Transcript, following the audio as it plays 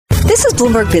This is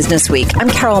Bloomberg Businessweek. I'm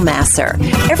Carol Massar.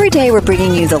 Every day we're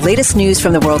bringing you the latest news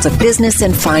from the worlds of business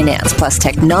and finance, plus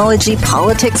technology,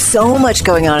 politics, so much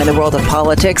going on in the world of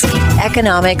politics,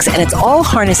 economics, and it's all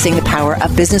harnessing the power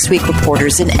of Businessweek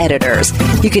reporters and editors.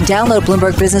 You can download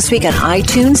Bloomberg Businessweek on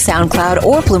iTunes, SoundCloud,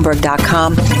 or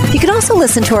Bloomberg.com. You can also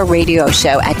listen to our radio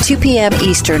show at 2 p.m.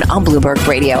 Eastern on Bloomberg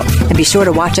Radio. And be sure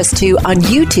to watch us, too, on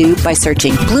YouTube by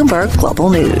searching Bloomberg Global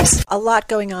News. A lot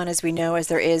going on, as we know, as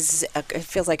there is, it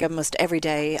feels like almost every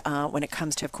day when it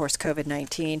comes to, of course,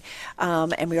 COVID-19.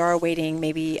 And we are awaiting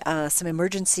maybe some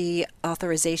emergency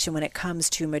authorization when it comes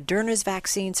to Moderna's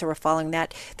vaccine. So we're following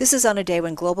that. This is on a day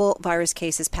when global virus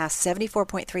cases passed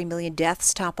 74.3 million,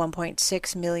 deaths top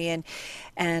 1.6 million.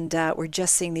 And we're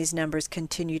just seeing these numbers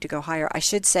continue to go higher. I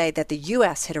should say that the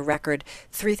U.S. hit a record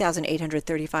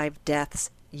 3,835 deaths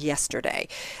yesterday.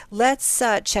 Let's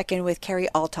check in with Keri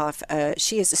Althoff.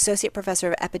 She is Associate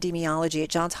Professor of Epidemiology at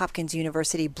Johns Hopkins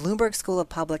University, Bloomberg School of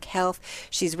Public Health.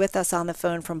 She's with us on the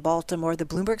phone from Baltimore, the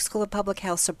Bloomberg School of Public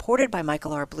Health, supported by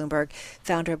Michael R. Bloomberg,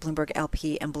 founder of Bloomberg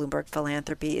LP and Bloomberg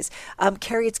Philanthropies.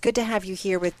 Keri, it's good to have you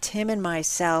here with Tim and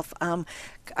myself.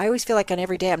 I always feel like on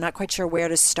every day I'm not quite sure where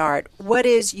to start. What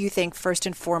is, you think, first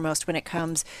and foremost when it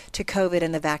comes to COVID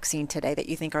and the vaccine today that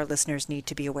you think our listeners need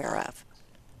to be aware of?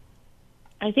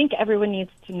 I think everyone needs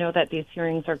to know that these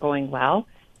hearings are going well.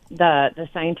 The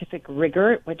scientific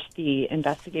rigor, which the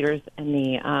investigators and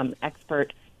the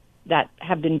expert that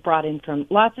have been brought in from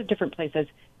lots of different places,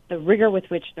 the rigor with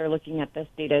which they're looking at this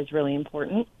data is really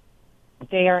important.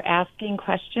 They are asking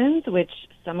questions,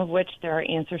 some of which there are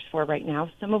answers for right now,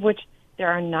 some of which there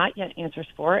are not yet answers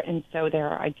for, and so there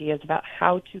are ideas about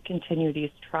how to continue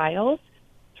these trials.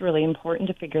 It's really important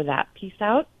to figure that piece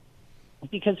out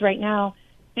because right now,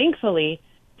 thankfully,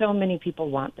 so many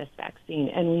people want this vaccine,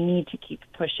 and we need to keep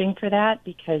pushing for that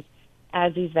because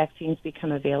as these vaccines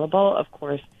become available, of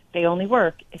course, they only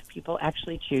work if people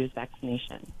actually choose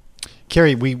vaccination.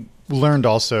 Keri, we learned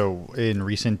also in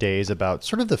recent days about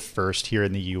sort of the first here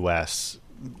in the U.S.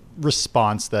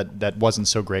 response that wasn't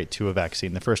so great to a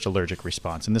vaccine, the first allergic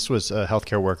response. And this was a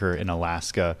healthcare worker in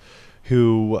Alaska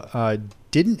who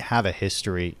didn't have a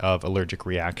history of allergic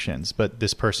reactions, but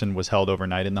this person was held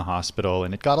overnight in the hospital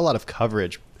and it got a lot of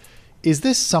coverage. Is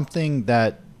this something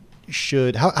that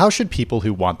how should people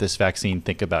who want this vaccine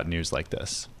think about news like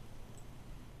this?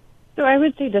 So I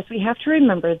would say this, we have to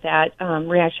remember that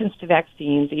reactions to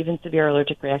vaccines, even severe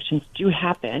allergic reactions, do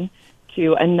happen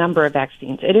to a number of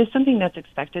vaccines. It is something that's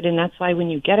expected, and that's why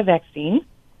when you get a vaccine,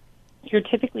 you're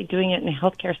typically doing it in a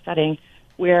healthcare setting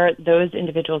where those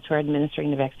individuals who are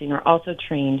administering the vaccine are also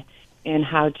trained in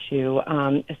how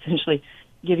to essentially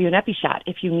give you an epi shot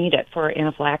if you need it for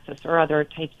anaphylaxis or other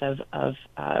types of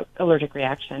allergic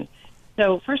reaction.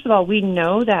 So first of all, we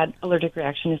know that allergic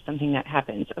reaction is something that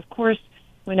happens. Of course,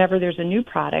 whenever there's a new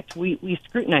product, we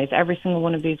scrutinize every single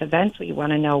one of these events. We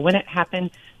want to know when it happened,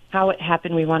 how it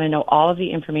happened. We want to know all of the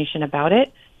information about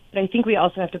it. But I think we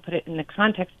also have to put it in the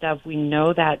context of we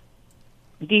know that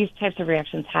these types of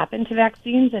reactions happen to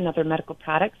vaccines and other medical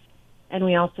products. And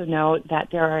we also know that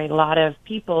there are a lot of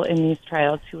people in these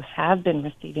trials who have been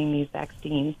receiving these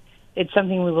vaccines. It's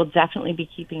something we will definitely be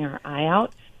keeping our eye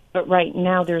out. But right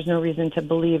now, there's no reason to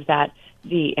believe that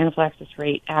the anaphylaxis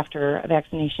rate after a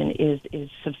vaccination is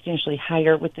substantially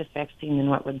higher with this vaccine than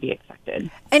what would be expected.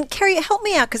 And Keri, help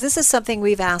me out, because this is something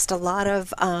we've asked a lot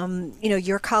of,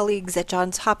 your colleagues at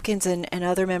Johns Hopkins and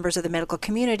other members of the medical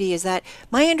community, is that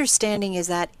my understanding is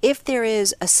that if there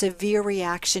is a severe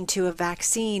reaction to a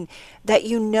vaccine, that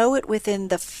you know it within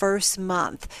the first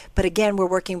month. But again, we're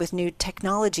working with new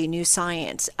technology, new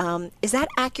science. Is that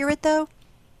accurate, though?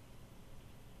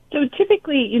 So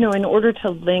typically, in order to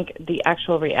link the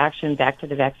actual reaction back to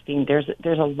the vaccine, there's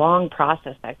a long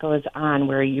process that goes on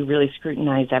where you really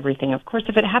scrutinize everything. Of course,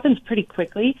 if it happens pretty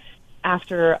quickly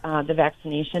after the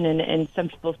vaccination, and some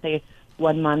people say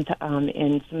 1 month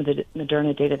in some of the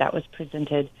Moderna data that was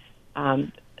presented, it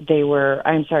was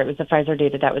the Pfizer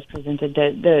data that was presented,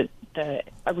 the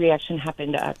reaction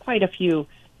happened quite a few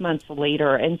months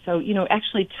later. And so,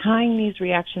 actually tying these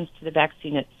reactions to the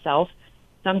vaccine itself,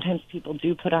 sometimes people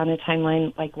do put on a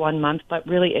timeline like 1 month, but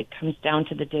really it comes down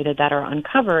to the data that are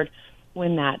uncovered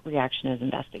when that reaction is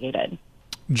investigated.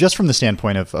 Just from the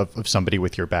standpoint of somebody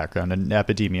with your background, an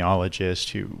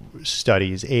epidemiologist who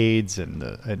studies AIDS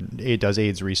and does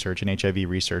AIDS research and HIV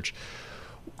research,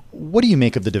 what do you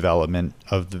make of the development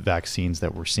of the vaccines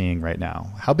that we're seeing right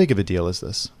now? How big of a deal is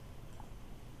this?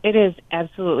 It is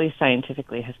absolutely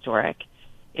scientifically historic.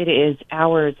 It is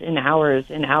hours and hours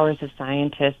and hours of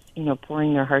scientists,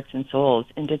 pouring their hearts and souls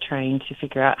into trying to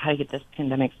figure out how to get this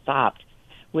pandemic stopped.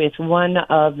 with one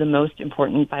of the most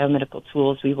important biomedical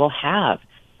tools we will have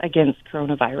against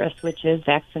coronavirus, which is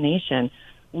vaccination.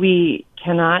 We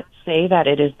cannot say that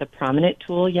it is the prominent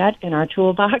tool yet in our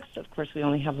toolbox. Of course, we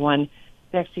only have one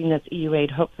vaccine that's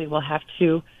EUA'd. Hopefully we'll have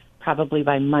two probably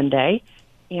by Monday.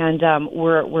 And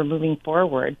we're moving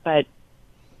forward. But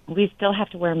we still have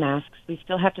to wear masks. We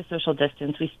still have to social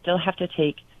distance. We still have to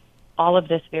take all of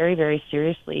this very, very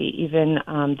seriously. Even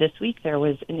this week there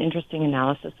was an interesting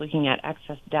analysis looking at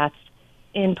excess deaths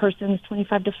in persons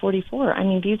 25 to 44. I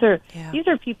mean, these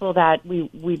are people that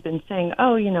we've been saying,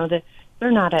 oh, that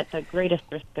they're not at the greatest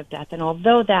risk of death. And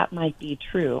although that might be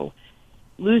true,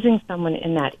 losing someone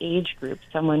in that age group,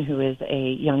 someone who is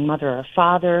a young mother or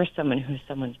father, someone who's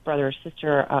someone's brother or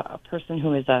sister, a person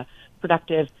who is a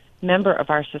productive member of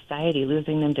our society,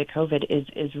 losing them to COVID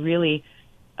is really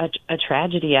a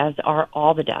tragedy, as are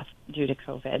all the deaths due to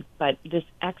COVID. But this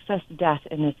excess death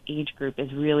in this age group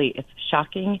is really, it's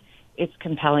shocking, it's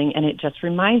compelling, and it just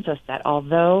reminds us that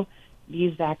although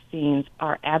these vaccines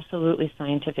are absolutely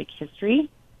scientific history,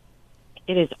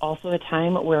 it is also a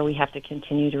time where we have to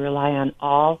continue to rely on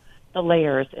all the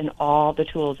layers and all the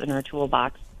tools in our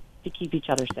toolbox to keep each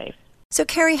other safe. So,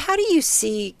 Keri, how do you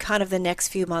see kind of the next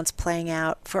few months playing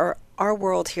out for our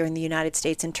world here in the United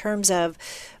States in terms of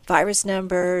virus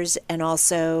numbers and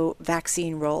also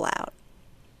vaccine rollout?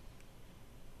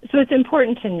 So it's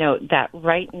important to note that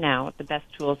right now, the best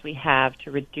tools we have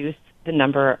to reduce the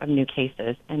number of new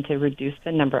cases and to reduce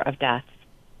the number of deaths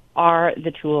are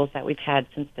the tools that we've had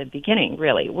since the beginning,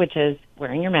 really, which is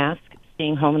wearing your mask,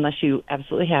 staying home unless you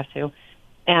absolutely have to,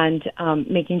 and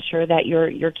making sure that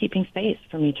you're keeping space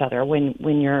from each other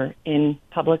when you're in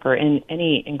public or in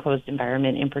any enclosed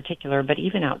environment in particular, but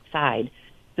even outside.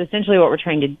 So essentially what we're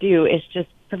trying to do is just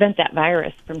prevent that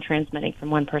virus from transmitting from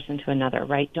one person to another,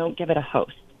 right? Don't give it a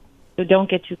host. So don't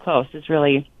get too close is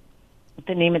really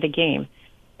the name of the game.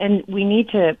 And we need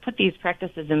to put these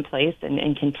practices in place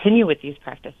and continue with these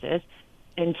practices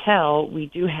until we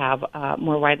do have a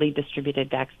more widely distributed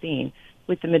vaccine.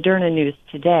 With the Moderna news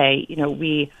today,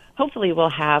 we hopefully will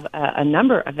have a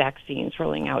number of vaccines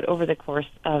rolling out over the course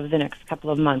of the next couple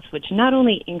of months, which not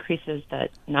only increases the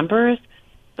numbers,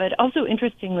 but also,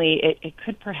 interestingly, it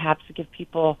could perhaps give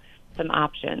people some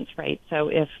options, right? So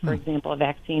if, for example, a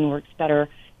vaccine works better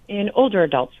in older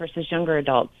adults versus younger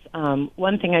adults.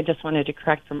 One thing I just wanted to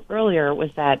correct from earlier was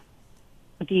that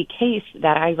the case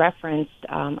that I referenced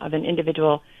of an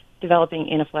individual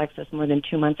developing anaphylaxis more than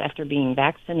 2 months after being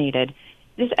vaccinated,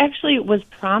 this actually was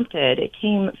prompted. It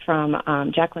came from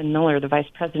Jacqueline Miller, the Vice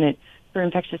President for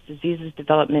Infectious Diseases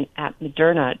Development at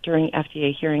Moderna during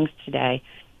FDA hearings today.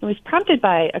 It was prompted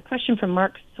by a question from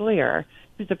Mark Sawyer,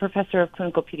 who's a professor of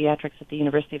clinical pediatrics at the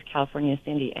University of California,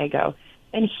 San Diego.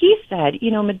 And he said,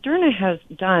 Moderna has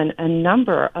done a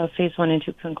number of phase 1 and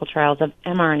 2 clinical trials of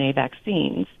mRNA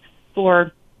vaccines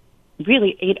for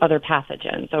really 8 other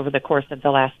pathogens over the course of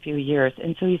the last few years.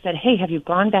 And so he said, hey, have you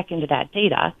gone back into that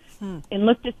data and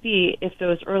looked to see if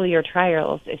those earlier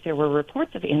trials, if there were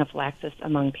reports of anaphylaxis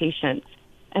among patients?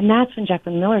 And that's when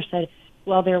Jacqueline Miller said,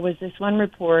 well, there was this one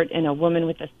report in a woman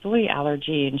with a soy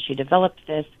allergy, and she developed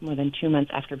this more than 2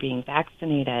 months after being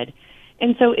vaccinated.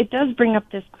 And so it does bring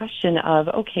up this question of,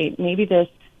 okay, maybe this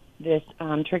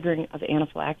triggering of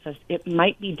anaphylaxis, it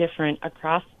might be different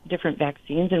across different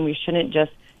vaccines, and we shouldn't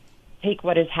just take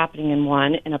what is happening in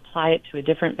one and apply it to a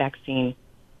different vaccine.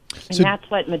 And that's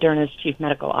what Moderna's chief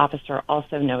medical officer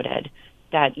also noted,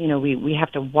 that, we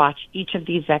have to watch each of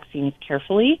these vaccines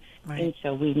carefully, right, and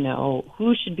so we know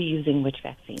who should be using which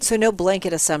vaccine. So no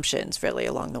blanket assumptions really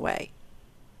along the way.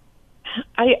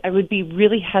 I would be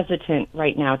really hesitant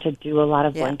right now to do a lot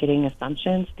of blanketing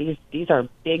assumptions. These are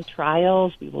big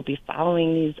trials. We will be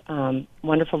following these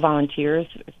wonderful volunteers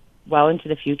well into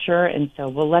the future, and so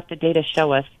we'll let the data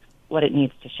show us what it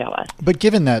needs to show us. But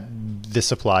given that the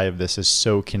supply of this is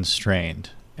so constrained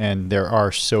and there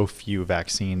are so few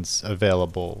vaccines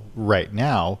available right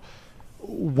now,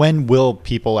 when will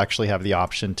people actually have the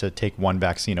option to take one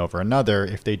vaccine over another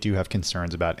if they do have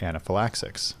concerns about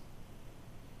anaphylaxis?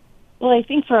 Well, I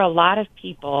think for a lot of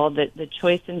people, the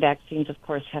choice in vaccines, of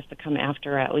course, has to come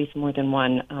after at least more than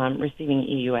one receiving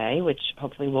EUA, which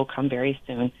hopefully will come very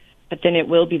soon. But then it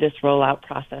will be this rollout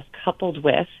process coupled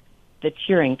with the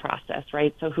tiering process,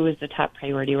 right? So who is the top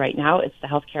priority right now? It's the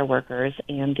healthcare workers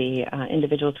and the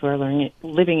individuals who are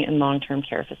living in long-term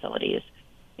care facilities.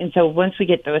 And so once we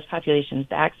get those populations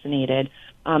vaccinated,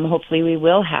 hopefully we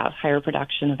will have higher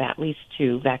production of at least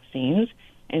 2 vaccines.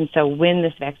 And so when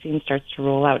this vaccine starts to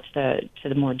roll out to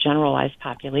the more generalized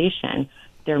population,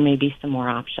 there may be some more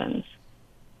options.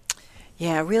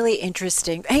 Yeah, really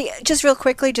interesting. Hey, just real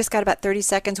quickly, just got about 30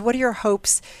 seconds. What are your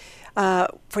hopes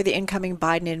for the incoming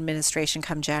Biden administration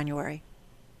come January?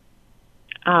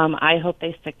 I hope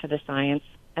they stick to the science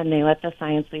and they let the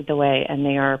science lead the way, and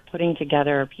they are putting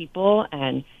together people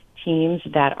and teams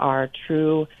that are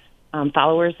true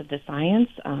followers of the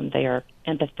science. They are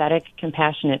empathetic,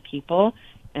 compassionate people,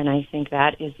 and I think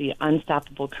that is the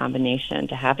unstoppable combination,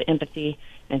 to have empathy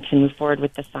and to move forward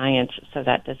with the science so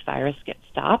that this virus gets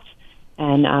stopped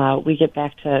and we get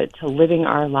back to living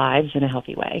our lives in a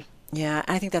healthy way. Yeah,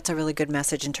 I think that's a really good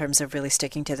message in terms of really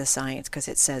sticking to the science, because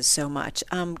it says so much.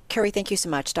 Keri, thank you so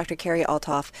much. Dr. Keri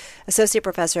Althoff, Associate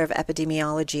Professor of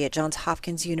Epidemiology at Johns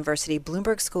Hopkins University,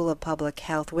 Bloomberg School of Public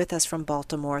Health, with us from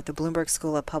Baltimore, the Bloomberg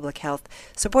School of Public Health,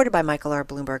 supported by Michael R.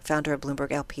 Bloomberg, founder of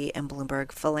Bloomberg LP and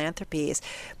Bloomberg Philanthropies.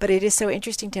 But it is so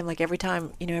interesting, Tim, like every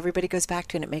time, everybody goes back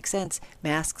to, and it makes sense,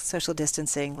 masks, social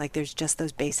distancing, like there's just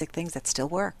those basic things that still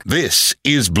work. This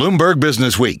is Bloomberg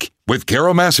Businessweek with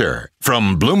Carol Massar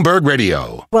from Bloomberg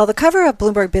Radio. Well, the cover of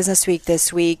Bloomberg Businessweek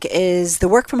this week is the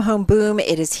work from home boom.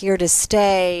 It is here to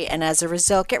stay. And as a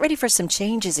result, get ready for some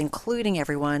changes, including,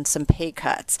 everyone, some pay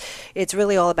cuts. It's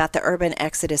really all about the urban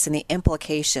exodus and the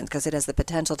implications, because it has the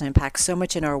potential to impact so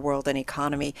much in our world and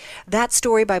economy. That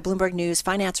story by Bloomberg News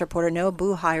finance reporter Noah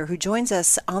Buhayar, who joins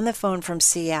us on the phone from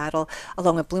Seattle,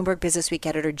 along with Bloomberg Businessweek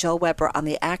editor Joel Weber on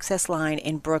the Access line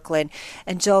in Brooklyn.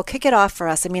 And Joel, kick it off for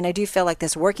us. I mean, I do feel like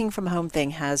this working from home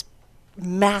thing has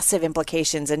massive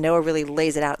implications, and Noah really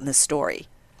lays it out in the story.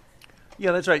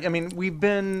 Yeah, that's right. I mean, we've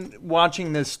been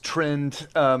watching this trend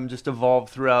just evolve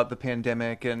throughout the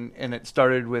pandemic, and it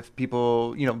started with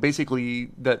people, basically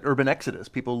that urban exodus,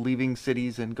 people leaving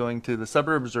cities and going to the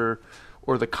suburbs or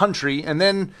the country. And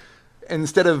then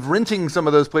instead of renting some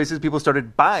of those places, people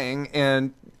started buying,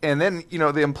 and then,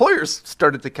 the employers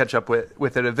started to catch up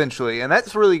with it eventually. And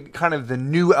that's really kind of the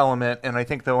new element, and I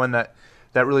think the one that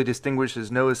really distinguishes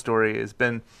Noah's story has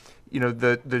been,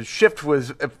 the shift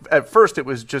was, at first it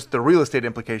was just the real estate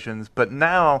implications, but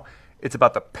now it's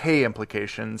about the pay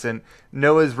implications. And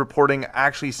Noah's reporting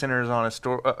actually centers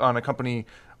on a company,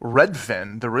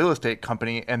 Redfin, the real estate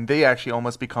company, and they actually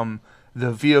almost become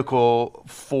the vehicle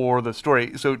for the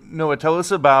story. So Noah, tell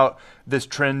us about this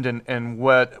trend and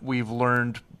what we've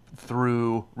learned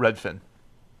through Redfin.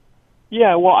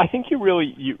 Yeah, well, I think you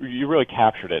really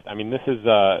captured it. I mean, this is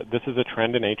a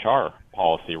trend in HR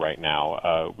policy right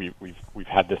now. We've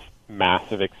had this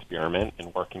massive experiment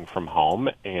in working from home,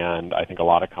 and I think a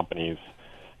lot of companies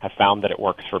have found that it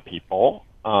works for people.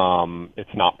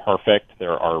 It's not perfect.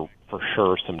 There are for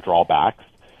sure some drawbacks,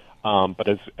 but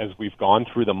as we've gone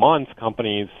through the months,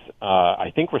 companies,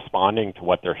 I think, responding to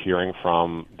what they're hearing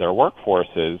from their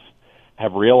workforces,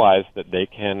 have realized that they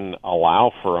can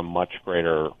allow for a much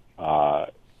greater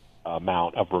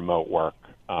amount of remote work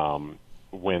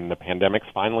when the pandemic's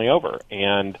finally over,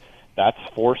 and that's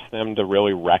forced them to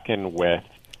really reckon with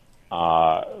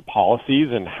policies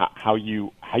and how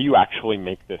you actually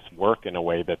make this work in a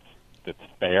way that's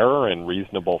fair and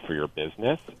reasonable for your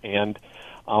business. And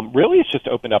really, it's just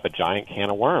opened up a giant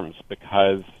can of worms,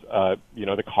 because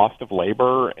the cost of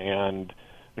labor and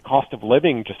the cost of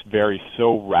living just varies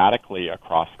so radically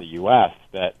across the U.S.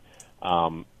 that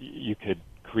you could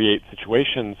create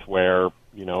situations where,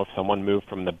 if someone moved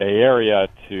from the Bay Area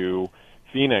to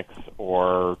Phoenix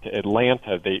or to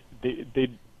Atlanta, they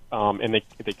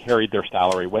carried their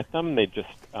salary with them. They just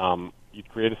you'd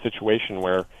create a situation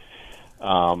where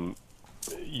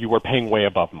you were paying way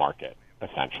above market,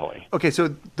 essentially. Okay,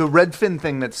 so the Redfin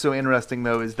thing that's so interesting,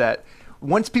 though, is that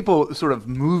once people sort of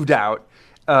moved out,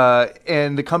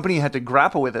 and the company had to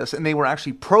grapple with this, and they were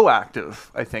actually proactive,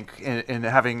 I think, in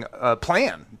having a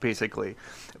plan, basically.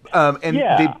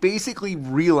 They basically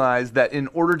realized that in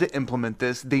order to implement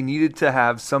this, they needed to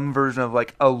have some version of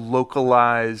like a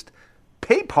localized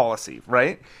pay policy,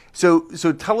 right? So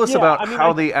tell us about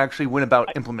how they actually went about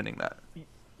implementing that.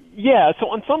 Yeah, so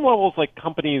on some levels, like,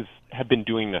 companies have been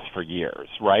doing this for years,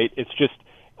 right? It's just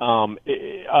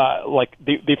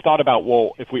they've thought about,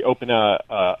 well, if we open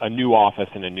a new office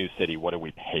in a new city, what do we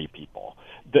pay people?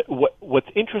 What's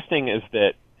interesting is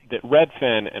that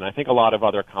Redfin, and I think a lot of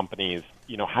other companies,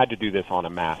 had to do this on a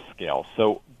mass scale.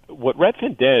 So what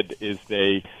Redfin did is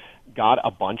they got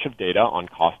a bunch of data on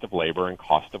cost of labor and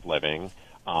cost of living.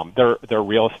 They're a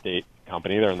real estate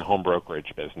company. They're in the home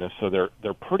brokerage business, so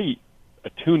they're pretty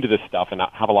attuned to this stuff and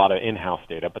have a lot of in-house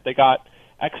data. But they got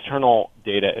external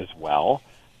data as well,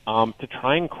 to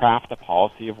try and craft a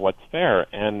policy of what's fair.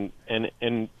 And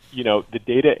the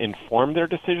data informed their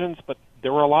decisions, but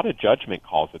there were a lot of judgment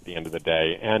calls at the end of the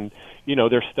day. And,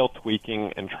 they're still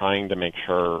tweaking and trying to make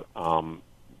sure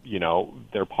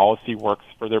their policy works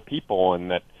for their people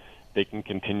and that they can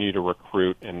continue to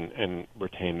recruit and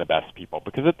retain the best people.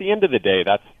 Because at the end of the day,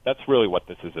 that's really what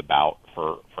this is about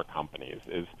for companies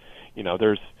is,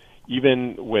 there's,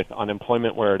 even with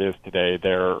unemployment where it is today,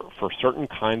 for certain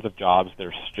kinds of jobs,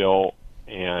 there's still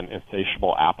an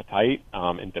insatiable appetite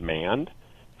and demand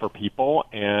for people.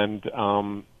 And,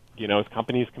 as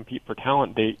companies compete for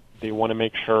talent, they want to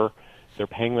make sure they're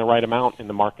paying the right amount in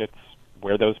the markets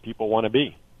where those people want to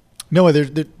be. Noah,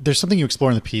 there's something you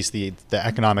explore in the piece, the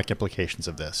economic implications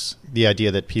of this. The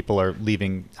idea that people are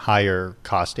leaving higher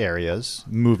cost areas,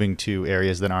 moving to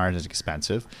areas that aren't as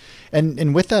expensive.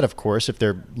 And with that, of course, if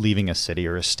they're leaving a city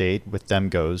or a state, with them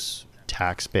goes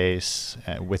tax base,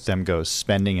 with them goes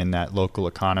spending in that local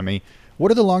economy.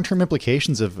 What are the long-term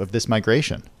implications of this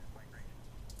migration?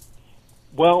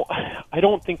 Well, I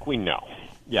don't think we know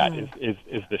yet is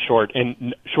the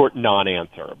short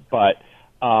non-answer. But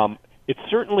it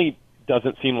certainly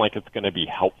doesn't seem like it's going to be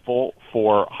helpful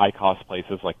for high-cost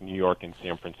places like New York and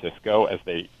San Francisco as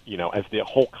as the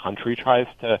whole country tries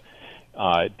to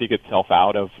dig itself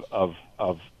out of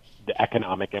the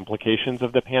economic implications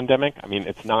of the pandemic. I mean,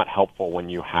 it's not helpful when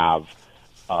you have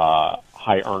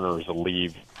high earners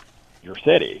leave your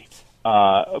city.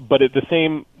 But at the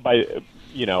same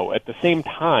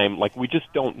time, like, we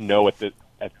just don't know at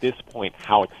this point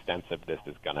how extensive this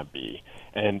is going to be,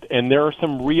 and there are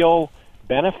some real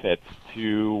benefits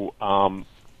to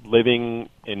living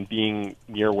and being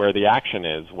near where the action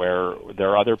is, where there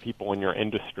are other people in your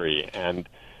industry, and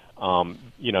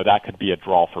that could be a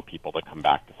draw for people to come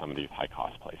back to some of these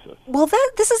high-cost places. Well,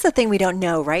 this is the thing we don't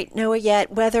know, right, Noah,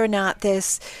 yet, whether or not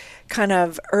this kind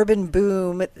of urban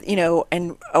boom,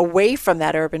 and away from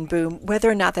that urban boom,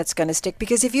 whether or not that's going to stick.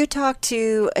 Because if you talk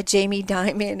to a Jamie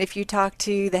Dimon, if you talk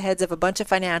to the heads of a bunch of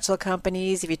financial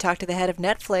companies, if you talk to the head of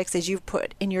Netflix, as you've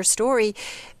put in your story,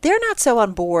 they're not so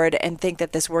on board and think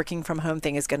that this working from home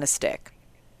thing is going to stick.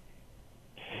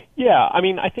 Yeah, I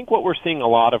mean, I think what we're seeing a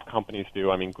lot of companies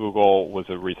do, I mean, Google was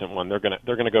a recent one. They're going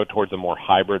to go towards a more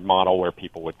hybrid model where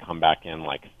people would come back in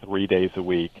like 3 days a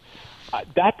week.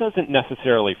 That doesn't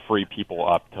necessarily free people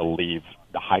up to leave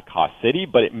the high-cost city,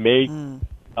 but it may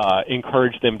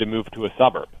encourage them to move to a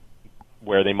suburb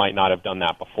where they might not have done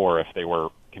that before if they were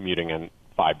commuting in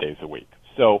 5 days a week.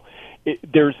 So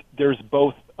there's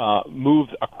both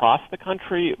moves across the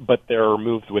country, but there are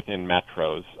moves within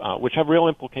metros, which have real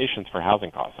implications for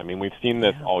housing costs. I mean, we've seen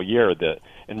this all year,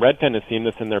 and Redfin has seen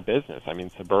this in their business. I mean,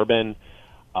 suburban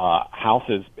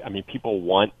houses, I mean, people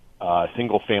want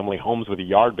single-family homes with a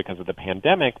yard because of the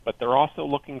pandemic, but they're also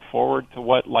looking forward to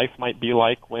what life might be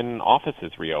like when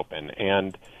offices reopen.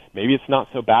 And maybe it's not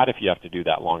so bad if you have to do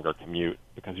that longer commute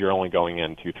because you're only going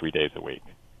in 2-3 days a week.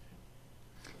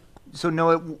 So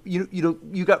Noah,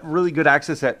 you got really good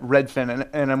access at Redfin,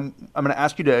 and I'm going to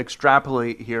ask you to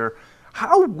extrapolate here.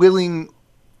 How willing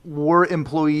were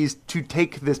employees to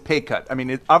take this pay cut? I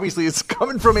mean, obviously it's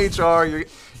coming from HR.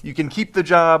 You can keep the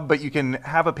job, but you can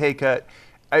have a pay cut.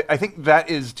 I think that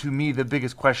is, to me, the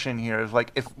biggest question here is,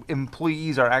 like, if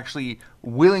employees are actually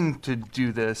willing to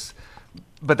do this,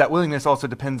 but that willingness also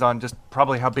depends on just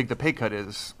probably how big the pay cut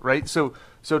is, right? So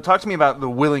talk to me about the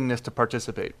willingness to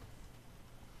participate.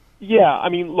 Yeah, I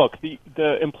mean, look,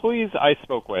 the employees I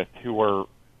spoke with who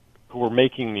were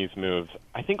making these moves,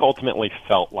 I think ultimately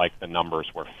felt like the numbers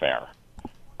were fair.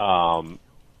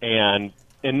 And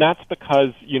that's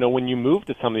because, when you move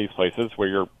to some of these places where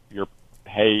your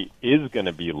pay is going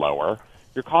to be lower,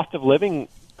 your cost of living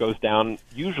goes down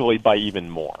usually by even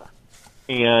more.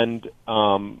 And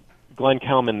Glenn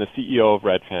Kelman, the CEO of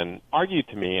Redfin, argued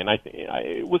to me, and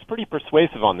I was pretty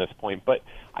persuasive on this point, but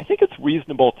I think it's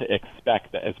reasonable to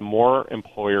expect that as more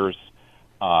employers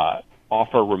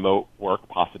offer remote work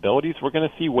possibilities, we're going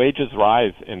to see wages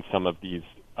rise in some of these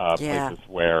places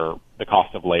where the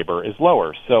cost of labor is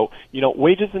lower. So,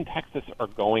 wages in Texas are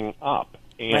going up,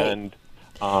 and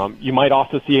you might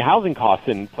also see housing costs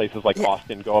in places like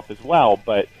Austin go up as well,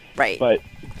 but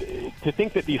to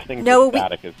think that these things are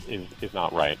static is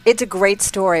not right. It's a great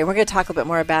story. We're going to talk a little bit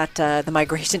more about the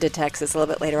migration to Texas a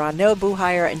little bit later on. Noah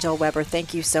Buhayar and Joel Weber,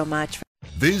 thank you so much.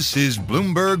 This is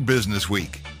Bloomberg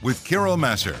Businessweek with Carol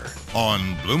Massar on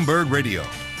Bloomberg Radio.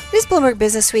 This is Bloomberg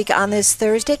Businessweek on this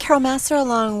Thursday. Carol Massar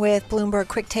along with Bloomberg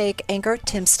Quick Take anchor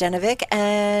Tim Stenovec.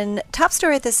 And top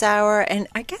story at this hour, and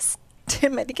I guess,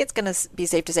 Tim, I think it's going to be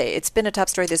safe to say it's been a top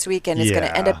story this week, and it's going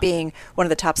to end up being one of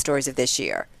the top stories of this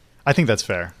year. I think that's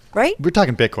fair. right? We're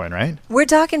talking Bitcoin, right? We're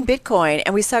talking Bitcoin,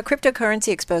 and we saw cryptocurrency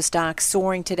exposed stocks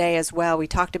soaring today as well. We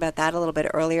talked about that a little bit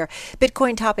earlier.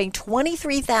 Bitcoin topping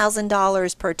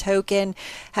 $23,000 per token,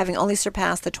 having only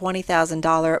surpassed the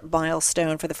 $20,000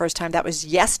 milestone for the first time. That was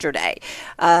yesterday.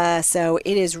 So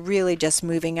it is really just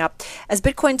moving up. As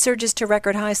Bitcoin surges to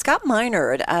record highs, Scott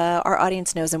Minerd, our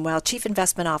audience knows him well, Chief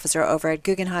Investment Officer over at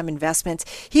Guggenheim Investments,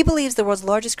 he believes the world's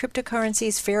largest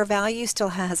cryptocurrency's fair value still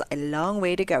has a long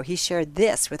way to go. He shared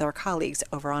this with our colleagues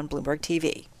over on Bloomberg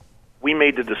TV. We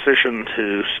made the decision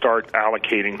to start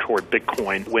allocating toward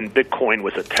Bitcoin when Bitcoin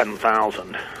was at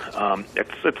 10,000.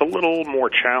 It's a little more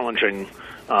challenging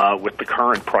with the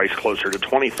current price closer to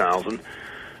 20,000.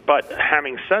 But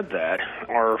having said that,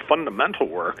 our fundamental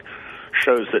work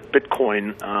shows that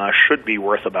Bitcoin should be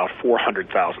worth about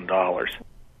 $400,000.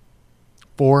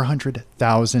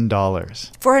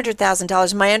 $400,000.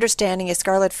 $400,000. My understanding is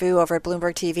Scarlett Fu over at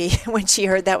Bloomberg TV, when she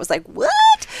heard that, was like, what?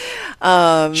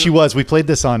 She was. We played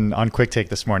this on Quick Take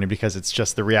this morning because it's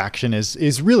just the reaction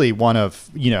is really one of,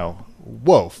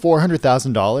 whoa,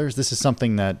 $400,000? This is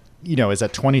something that, is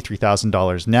at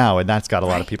 $23,000 now, and that's got a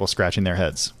lot of people scratching their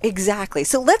heads. Exactly.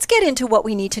 So let's get into what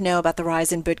we need to know about the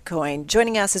rise in Bitcoin.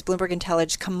 Joining us is Bloomberg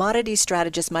Intelligence commodity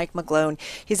strategist Mike McGlone.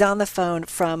 He's on the phone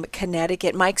from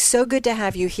Connecticut. Mike, so good to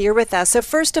have you here with us. So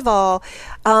first of all,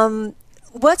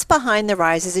 what's behind the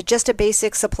rise? Is it just a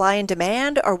basic supply and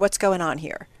demand, or what's going on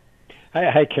here?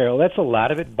 Hi, Carol. That's a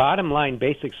lot of it. Bottom line,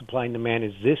 basic supply and demand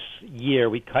is this year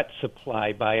we cut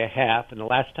supply by a half, and the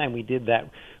last time we did that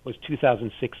was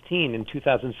 2016. In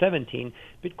 2017,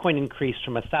 Bitcoin increased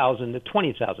from 1,000 to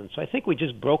 20,000. So I think we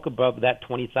just broke above that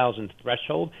 20,000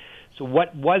 threshold. So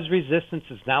what was resistance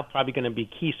is now probably going to be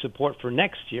key support for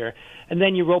next year. And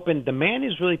then you rope in demand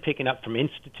is really picking up from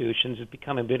institutions. It's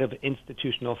become a bit of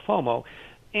institutional FOMO.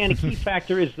 And a key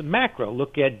factor is the macro.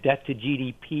 Look at debt to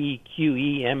GDP,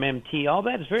 QE, MMT. All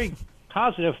that is very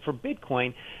positive for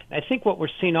Bitcoin. And I think what we're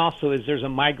seeing also is there's a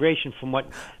migration from what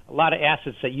a lot of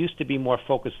assets that used to be more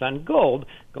focused on gold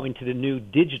going to the new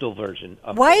digital version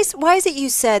of Why is it you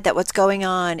said that what's going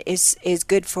on is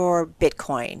good for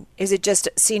Bitcoin? Is it just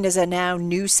seen as a now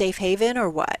new safe haven, or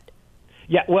what?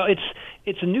 Yeah, well,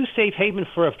 it's a new safe haven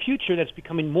for a future that's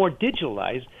becoming more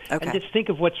digitalized. Okay. And just think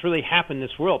of what's really happened in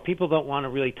this world. People don't want to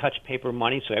really touch paper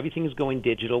money, so everything is going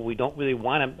digital. We don't really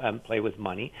want to play with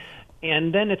money.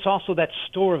 And then it's also that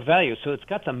store of value. So it's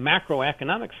got the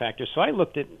macroeconomic factor. So I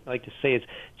like to say it's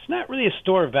not really a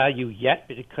store of value yet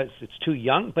because it's too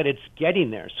young, but it's getting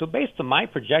there. So based on my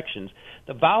projections,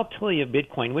 the volatility of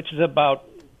Bitcoin, which is about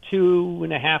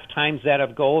 2.5 times that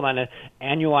of gold on an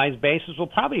annualized basis, will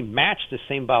probably match the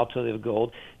same volatility of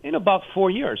gold in about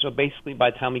 4 years. So basically by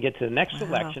the time we get to the next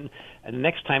election, and the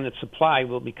next time that supply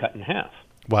will be cut in half.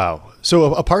 Wow.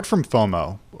 So apart from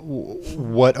FOMO,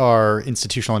 what are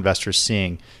institutional investors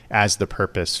seeing as the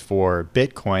purpose for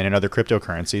Bitcoin and other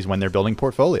cryptocurrencies when they're building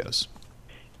portfolios?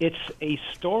 It's a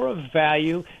store of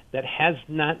value that has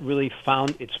not really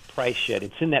found its price yet.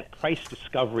 It's in that price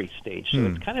discovery stage. So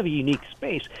it's kind of a unique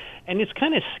space. And it's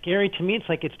kind of scary to me. It's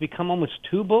like it's become almost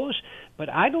too bullish. But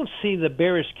I don't see the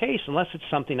bearish case unless it's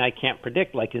something I can't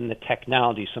predict, like in the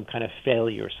technology, some kind of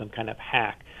failure, some kind of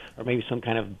hack, or maybe some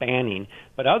kind of banning.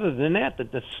 But other than that,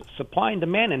 the supply and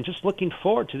demand, and just looking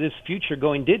forward to this future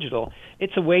going digital,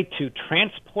 it's a way to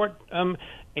transport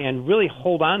and really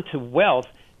hold on to wealth,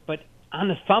 but on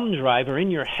the thumb drive or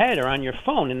in your head or on your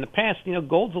phone. In the past,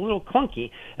 gold's a little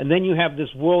clunky, and then you have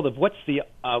this world of what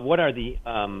are the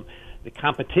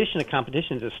competition. The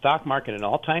competition is the stock market at an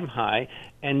all-time high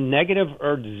and negative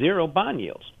or zero bond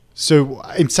yields. So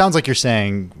it sounds like you're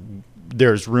saying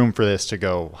there's room for this to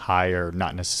go higher,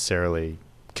 not necessarily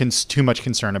too much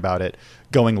concern about it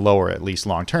going lower, at least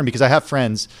long term. Because I have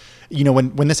friends,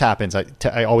 when this happens,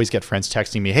 I always get friends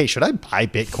texting me, hey, should I buy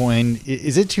Bitcoin?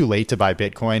 Is it too late to buy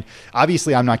Bitcoin?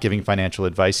 Obviously, I'm not giving financial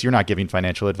advice. You're not giving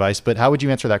financial advice. But how would you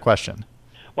answer that question?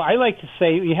 Well, I like to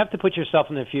say you have to put yourself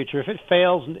in the future. If it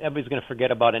fails, everybody's going to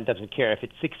forget about it and doesn't care. If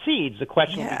it succeeds, the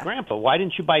question will be, Grandpa, why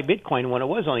didn't you buy Bitcoin when it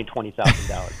was only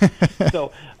 $20,000?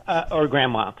 So, or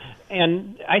Grandma.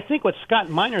 And I think what Scott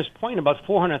Miner's point about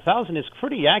 400,000 is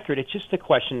pretty accurate. It's just a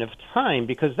question of time,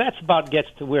 because that's about gets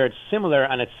to where it's similar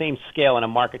on the same scale on a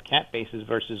market cap basis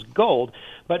versus gold.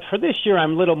 But for this year,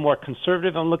 I'm a little more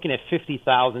conservative. I'm looking at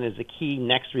 50,000 as the key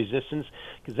next resistance,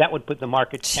 because that would put the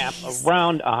market cap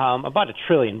around about $1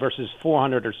 trillion versus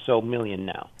 400 or so million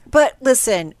now. But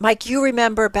listen, Mike, you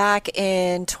remember back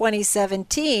in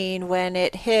 2017 when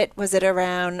it hit, was it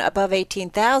around above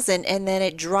 18,000, and then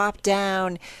it dropped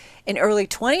down in early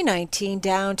 2019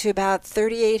 down to about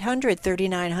 3,800,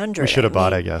 3,900. We should have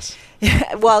bought, I guess.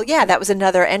 Well, yeah, that was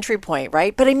another entry point,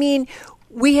 right? But I mean,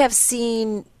 We have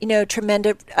seen, a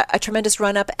tremendous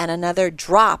run up and another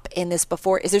drop in this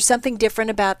before. Is there something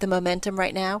different about the momentum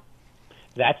right now?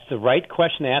 That's the right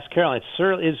question to ask, Carol. It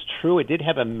certainly is true. It did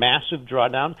have a massive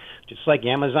drawdown, just like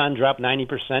Amazon dropped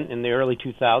 90% in the early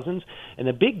 2000s. And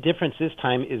the big difference this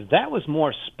time is that was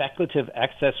more speculative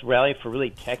excess rally for really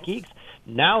tech geeks.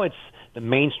 Now it's the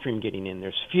mainstream getting in.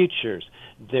 There's futures,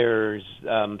 there's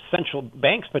central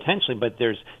banks potentially, but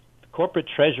there's corporate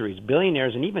treasuries,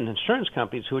 billionaires, and even insurance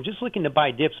companies who are just looking to buy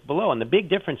dips below. And the big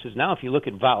difference is now if you look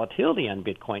at volatility on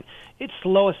Bitcoin, it's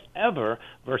lowest ever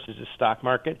versus the stock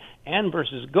market and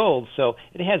versus gold. So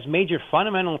it has major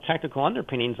fundamental technical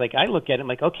underpinnings. Like I look at it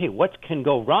like, okay, what can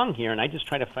go wrong here? And I just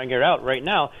try to figure out right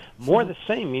now, more the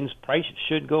same means price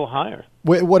should go higher.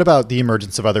 What about the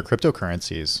emergence of other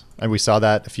cryptocurrencies? And we saw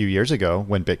that a few years ago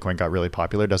when Bitcoin got really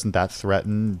popular. Doesn't that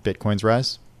threaten Bitcoin's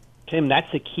rise? Tim,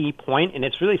 that's a key point, and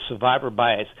it's really survivor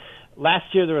bias.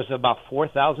 Last year, there was about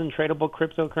 4,000 tradable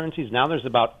cryptocurrencies. Now there's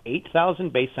about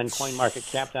 8,000 based on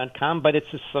CoinMarketCap.com, but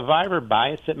it's a survivor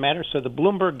bias that matters. So the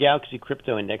Bloomberg Galaxy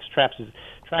Crypto Index tracks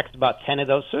about 10 of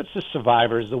those. So it's the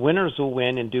survivors. The winners will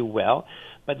win and do well.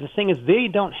 But the thing is, they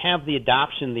don't have the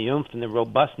adoption, the oomph, and the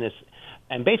robustness.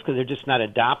 And basically, they're just not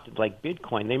adopted like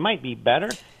Bitcoin. They might be better,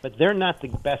 but they're not the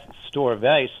best store of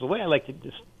value. So the way I like to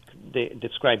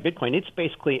describe Bitcoin, it's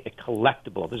basically a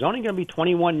collectible. There's only going to be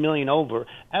 21 million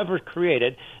ever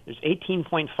created. There's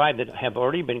 18.5 that have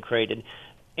already been created,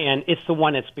 and it's the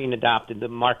one that's being adopted. The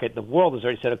market, the world has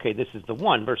already said, okay, this is the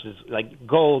one, versus like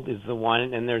gold is the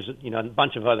one, and there's a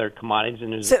bunch of other commodities,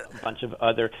 and there's a bunch of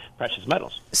other precious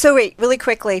metals. So wait, really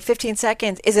quickly, 15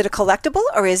 seconds. Is it a collectible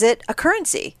or is it a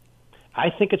currency?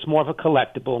 I think it's more of a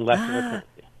collectible and less of a currency.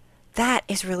 That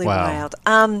is really wild.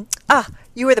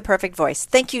 You were the perfect voice.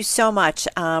 Thank you so much.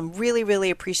 Really, really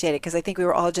appreciate it because I think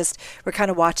we're kind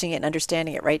of watching it and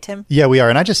understanding it, right, Tim? Yeah, we are.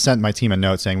 And I just sent my team a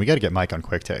note saying we got to get Mike on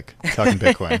Quick Take talking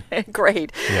Bitcoin.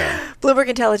 Great. Yeah. Bloomberg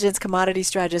Intelligence commodity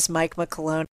strategist Mike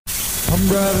McGlone. I'm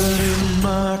driving in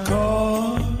my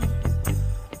car.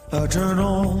 I turn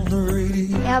on the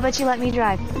radio. How about you let me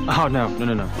drive? Oh, no.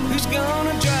 Who's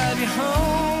gonna drive you home?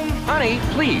 Honey,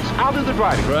 please, I'll do the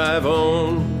driving. Drive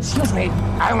on. Excuse me,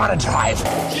 I want to drive.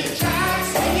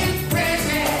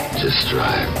 Just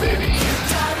drive, baby.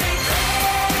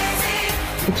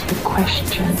 It's the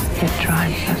question that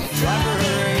drives us.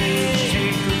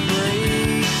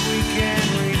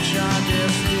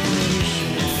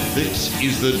 This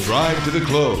is the Drive to the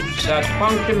Close. That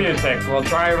funky music will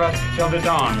drive us till the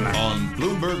dawn. On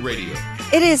Bloomberg Radio.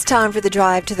 It is time for the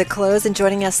Drive to the Close, and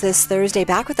joining us this Thursday,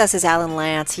 back with us is Alan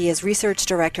Lancz. He is research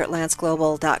director at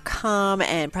LanceGlobal.com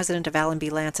and president of Alan B.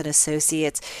 Lancz and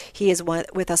Associates. He is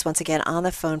with us once again on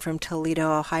the phone from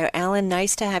Toledo, Ohio. Alan,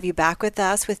 nice to have you back with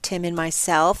us, with Tim and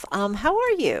myself. How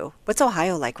are you? What's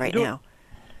Ohio like right now?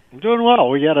 I'm doing well.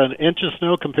 We got an inch of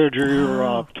snow compared to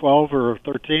your 12 or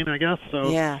 13, I guess.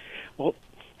 So yeah,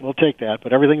 we'll take that.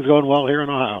 But everything's going well here in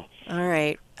Ohio. All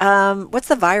right. What's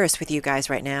the virus with you guys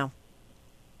right now?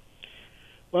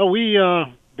 Well, we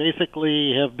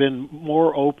basically have been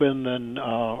more open than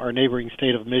our neighboring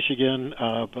state of Michigan,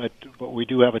 but we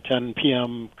do have a 10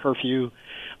 p.m. curfew,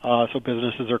 so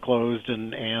businesses are closed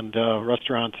and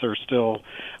restaurants are still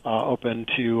open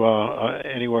to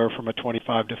anywhere from a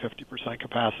 25 to 50%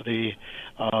 capacity.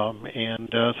 And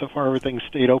so far everything's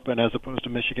stayed open as opposed to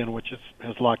Michigan, which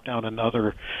has locked down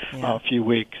another few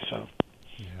weeks. So.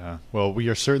 Yeah, well, we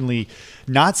are certainly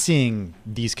not seeing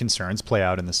these concerns play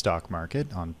out in the stock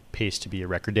market, on pace to be a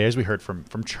record day, as we heard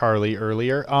from Charlie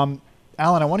earlier. Alan,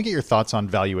 I want to get your thoughts on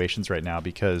valuations right now,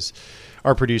 because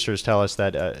our producers tell us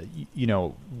that,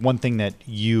 one thing that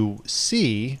you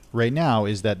see right now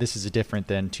is that this is different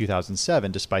than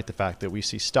 2007, despite the fact that we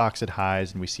see stocks at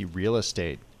highs and we see real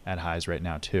estate at highs right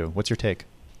now, too. What's your take?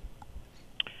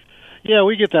 Yeah,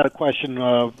 we get that question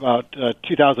about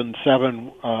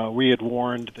 2007. We had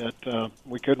warned that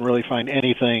we couldn't really find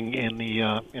anything in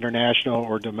the international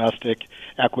or domestic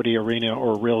equity arena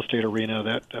or real estate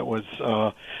arena that was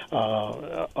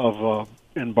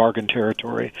in bargain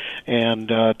territory. And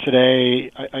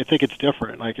today, I think it's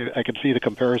different. I can see the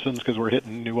comparisons because we're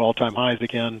hitting new all-time highs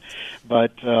again.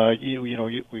 But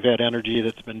we've had energy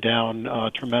that's been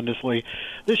down tremendously.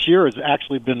 This year has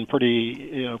actually been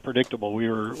pretty predictable. We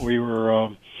were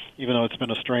even though it's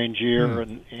been a strange year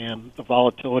and the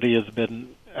volatility has been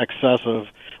excessive,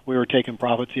 we were taking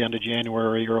profits the end of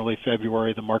January, early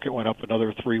February. The market went up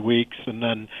another 3 weeks, and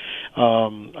then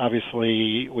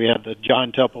obviously we had the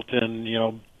John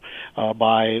Templeton,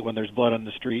 buy when there's blood on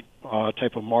the street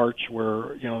type of March,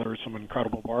 where there were some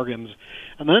incredible bargains,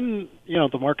 and then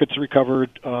the markets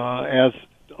recovered as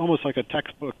almost like a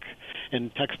textbook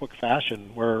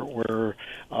fashion, where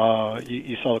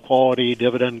you saw the quality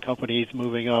dividend companies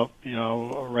moving up,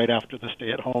 right after the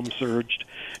stay-at-home surged,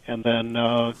 and then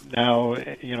now,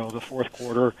 the fourth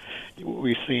quarter,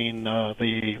 we've seen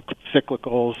the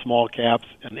cyclical small caps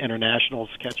and internationals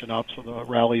catching up, so the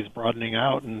rally's broadening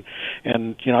out, and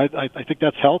I think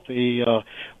that's healthy.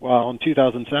 While in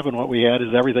 2007, what we had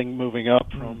is everything moving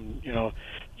up from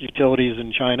utilities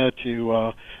in China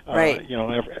to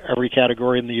every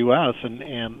category in the U.S.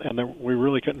 and we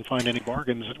really couldn't find any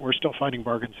bargains. We're still finding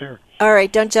bargains here. All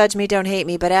right, don't judge me, don't hate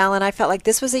me, but Alan, I felt like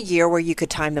this was a year where you could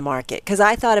time the market, because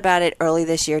I thought about it early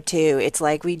this year too. It's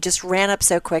like we just ran up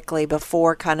so quickly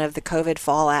before kind of the COVID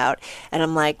fallout, and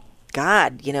I'm like,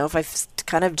 God, if I've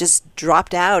kind of just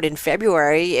dropped out in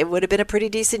February, it would have been a pretty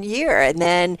decent year. And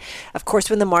then, of course,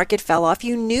 when the market fell off,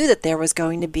 you knew that there was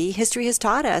going to be, history has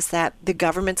taught us that the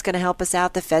government's going to help us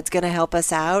out, the Fed's going to help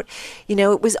us out.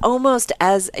 It was almost,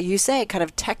 as you say, kind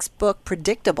of textbook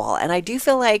predictable. And I do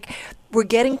feel like we're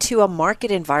getting to a market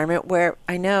environment where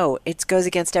I know it goes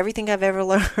against everything I've ever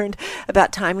learned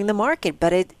about timing the market,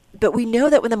 but we know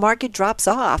that when the market drops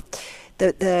off,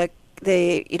 the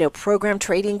program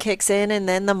trading kicks in, and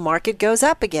then the market goes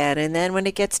up again, and then when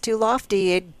it gets too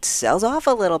lofty, it sells off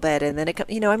a little bit, and then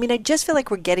I just feel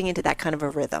like we're getting into that kind of a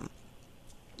rhythm.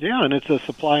 Yeah, and it's a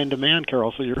supply and demand,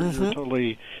 Carol. So you're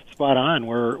totally spot on.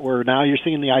 Where now you're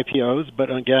seeing the IPOs,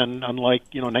 but again, unlike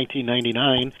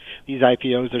 1999, these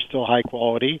IPOs are still high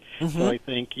quality. So I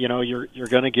think you're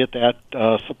going to get that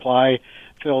supply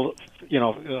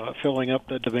filling up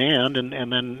the demand,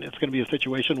 and then it's going to be a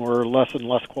situation where less and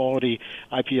less quality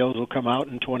IPOs will come out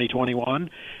in 2021,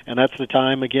 and that's the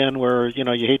time again where you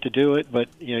hate to do it, but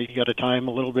you got to time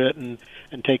a little bit and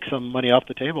take some money off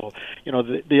the table.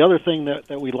 The other thing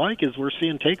that we like is we're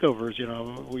seeing takeovers.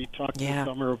 We talked this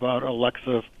summer about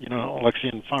Alexian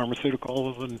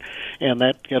Pharmaceuticals, and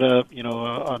that got a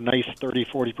nice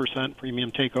 30-40%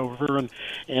 premium takeover,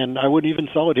 and I wouldn't even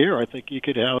sell it here. I think you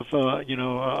could have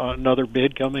another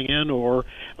bid coming in, or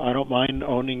I don't mind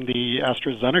owning the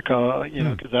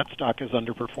AstraZeneca, because that stock has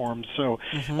underperformed. So,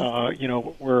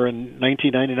 where in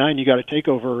 1999 you got a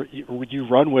takeover, you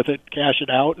run with it, cash it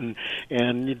out, and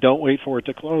you don't wait for it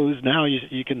to close. Now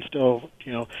you can still,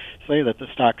 say that the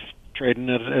stock's trading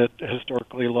at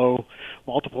historically low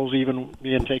multiples, even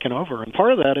being taken over. And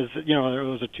part of that is, there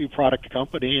was a two-product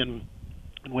company, and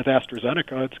with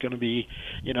AstraZeneca, it's going to be,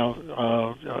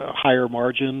 higher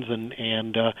margins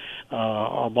and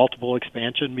a multiple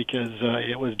expansion because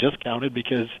it was discounted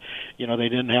because, they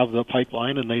didn't have the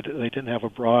pipeline and they didn't have a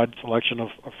broad selection of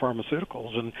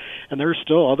pharmaceuticals. And there are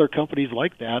still other companies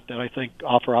like that I think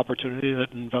offer opportunity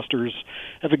that investors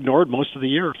have ignored most of the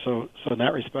year. So in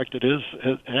that respect, it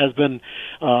has been,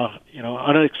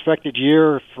 unexpected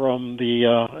year from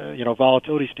the,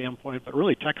 volatility standpoint, but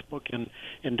really textbook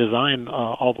in design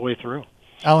all the way through.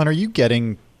 Alan, are you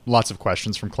getting lots of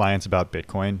questions from clients about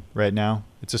Bitcoin right now?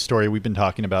 It's a story we've been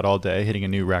talking about all day, hitting a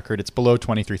new record. It's below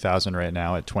 23,000 right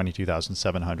now at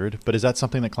 22,700. But is that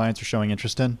something that clients are showing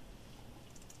interest in?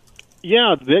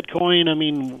 Yeah, Bitcoin,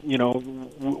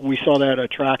 we saw that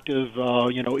attractive,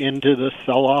 into the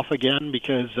sell-off again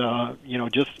because,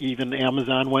 just even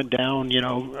Amazon went down,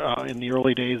 in the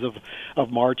early days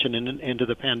of March and into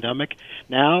the pandemic.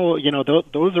 Now,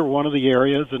 those are one of the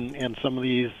areas and some of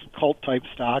these cult-type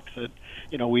stocks that,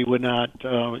 we would not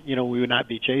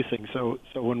be chasing. So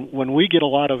when we get a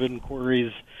lot of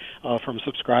inquiries from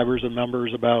subscribers and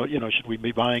members about, should we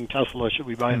be buying Tesla? Should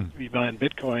we be buying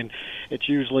Bitcoin? It's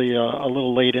usually a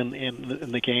little late in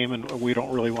the game, and we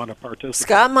don't really want to participate.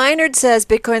 Scott Meinert says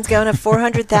Bitcoin's going to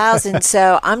 400,000.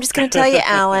 So I'm just going to tell you,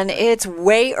 Alan, it's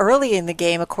way early in the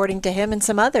game, according to him and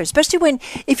some others. Especially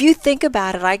if you think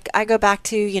about it, I go back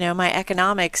to my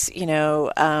economics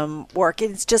work.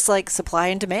 It's just like supply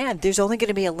and demand. There's only going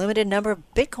to be a limited number of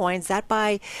Bitcoins. That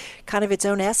by kind of its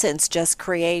own essence just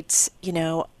creates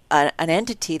an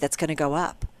entity that's going to go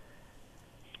up.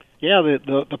 Yeah,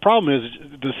 the problem is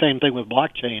the same thing with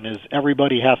blockchain is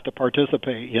everybody has to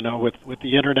participate. With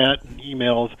the internet and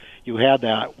emails, you had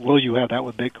that. Will you have that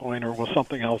with Bitcoin, or will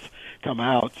something else come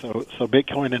out? So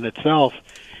Bitcoin in itself,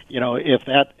 if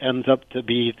that ends up to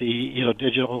be the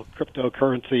digital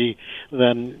cryptocurrency,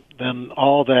 then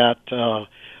all that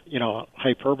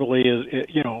hyperbole is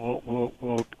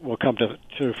will come to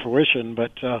fruition.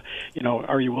 But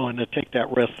are you willing to take that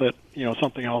risk that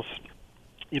something else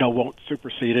won't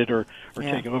supersede it or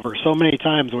take over? So many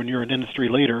times when you're an industry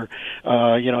leader,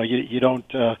 you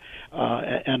don't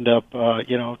end up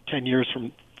 10 years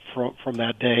from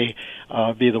that day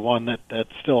be the one that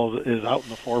still is out in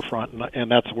the forefront,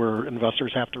 and that's where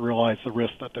investors have to realize the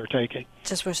risk that they're taking.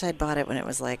 Just wish I'd bought it when it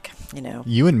was like,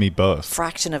 you and me both,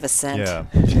 fraction of a cent. Yeah.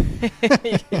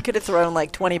 You could have thrown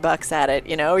like $20 at it,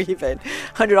 even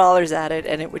 $100 at it,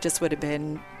 and it would have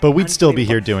been. But we'd still be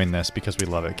here doing this because we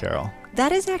love it, Carol.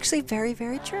 That is actually very,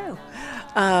 very true.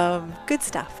 Good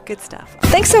stuff. Good stuff.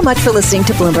 Thanks so much for listening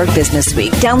to Bloomberg Business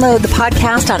Week. Download the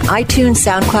podcast on iTunes,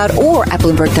 SoundCloud, or at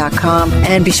Bloomberg.com.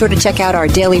 And be sure to check out our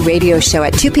daily radio show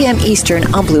at 2 p.m. Eastern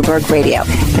on Bloomberg Radio.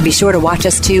 And be sure to watch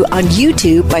us too on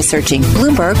YouTube by searching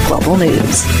Bloomberg Global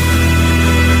News.